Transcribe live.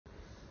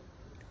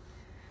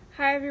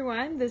Hi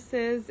everyone, this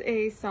is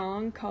a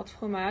song called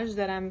Fromage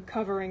that I'm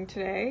covering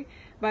today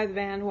by the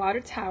band Water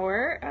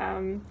Tower.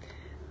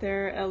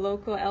 They're a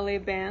local LA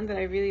band that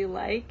I really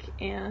like,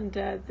 and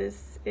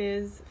this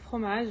is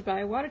Fromage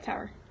by Water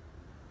Tower.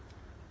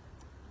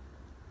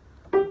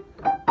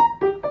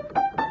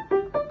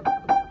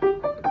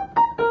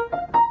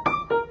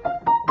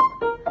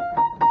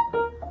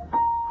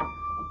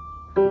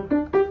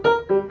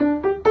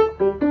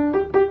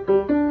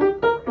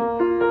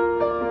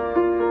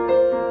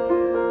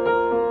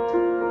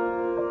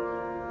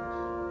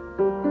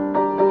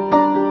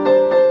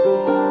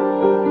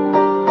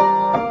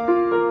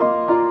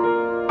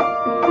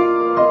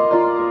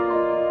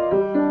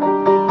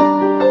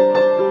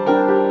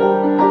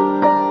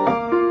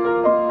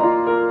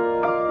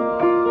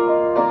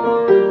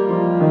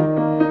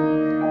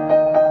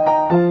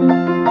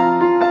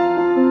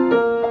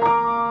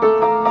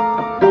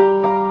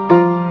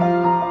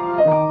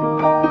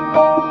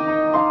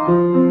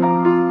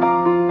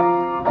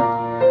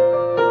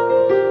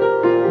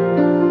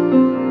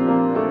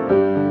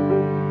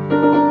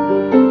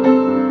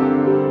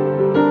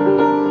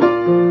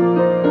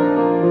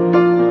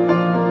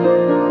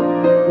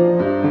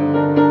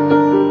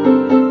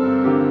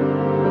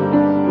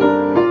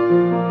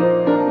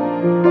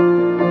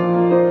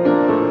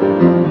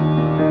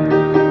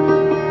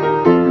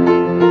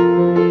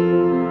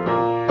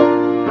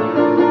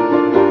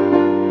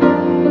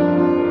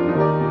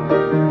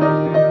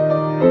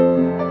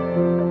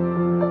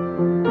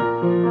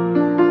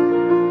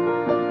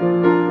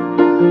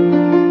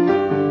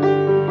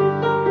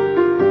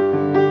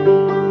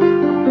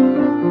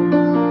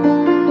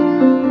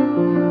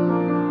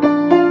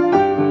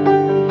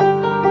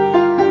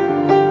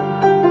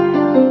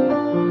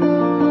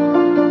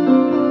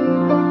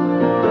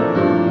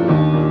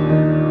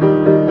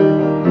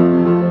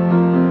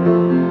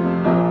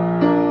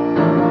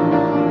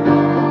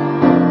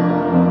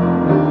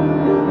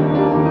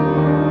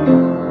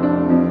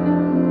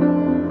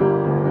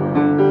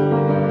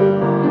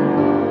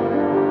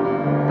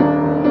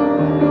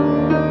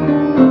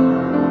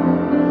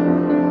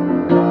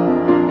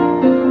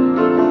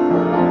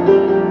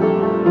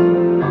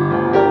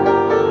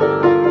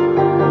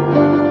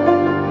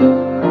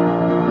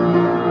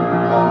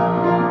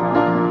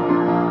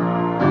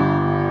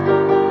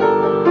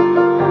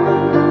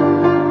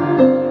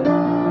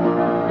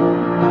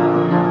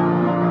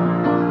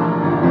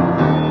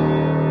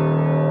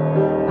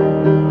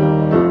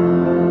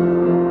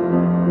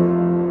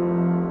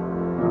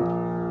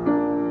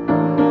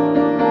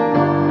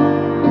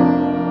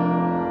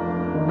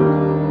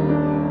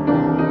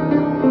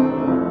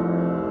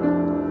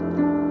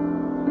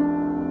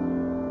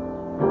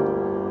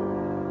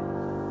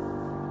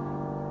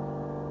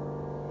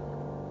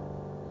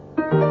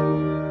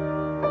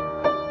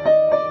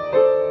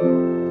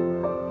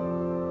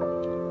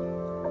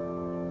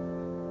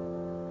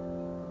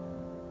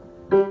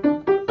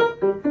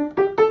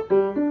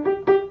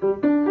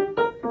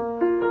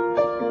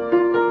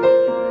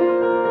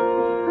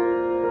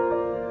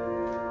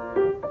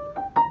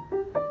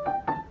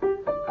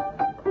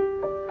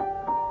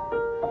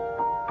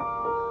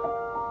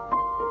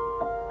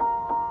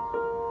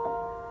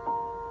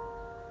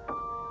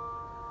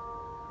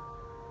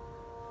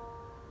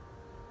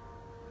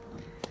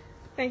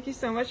 Thank you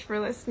so much for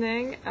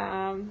listening.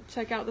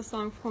 Check out the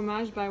song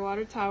Fromage by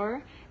Water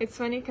Tower. It's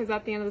funny because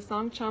at the end of the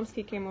song,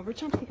 Chomsky came over.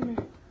 Chomsky, come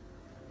here.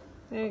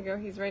 There you go.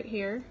 He's right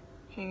here,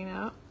 hanging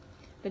out.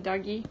 The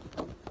doggy.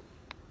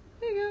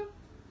 There you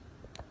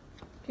go.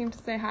 Came to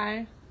say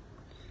hi.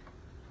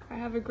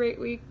 Have a great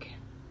week.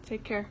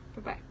 Take care.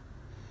 Bye-bye.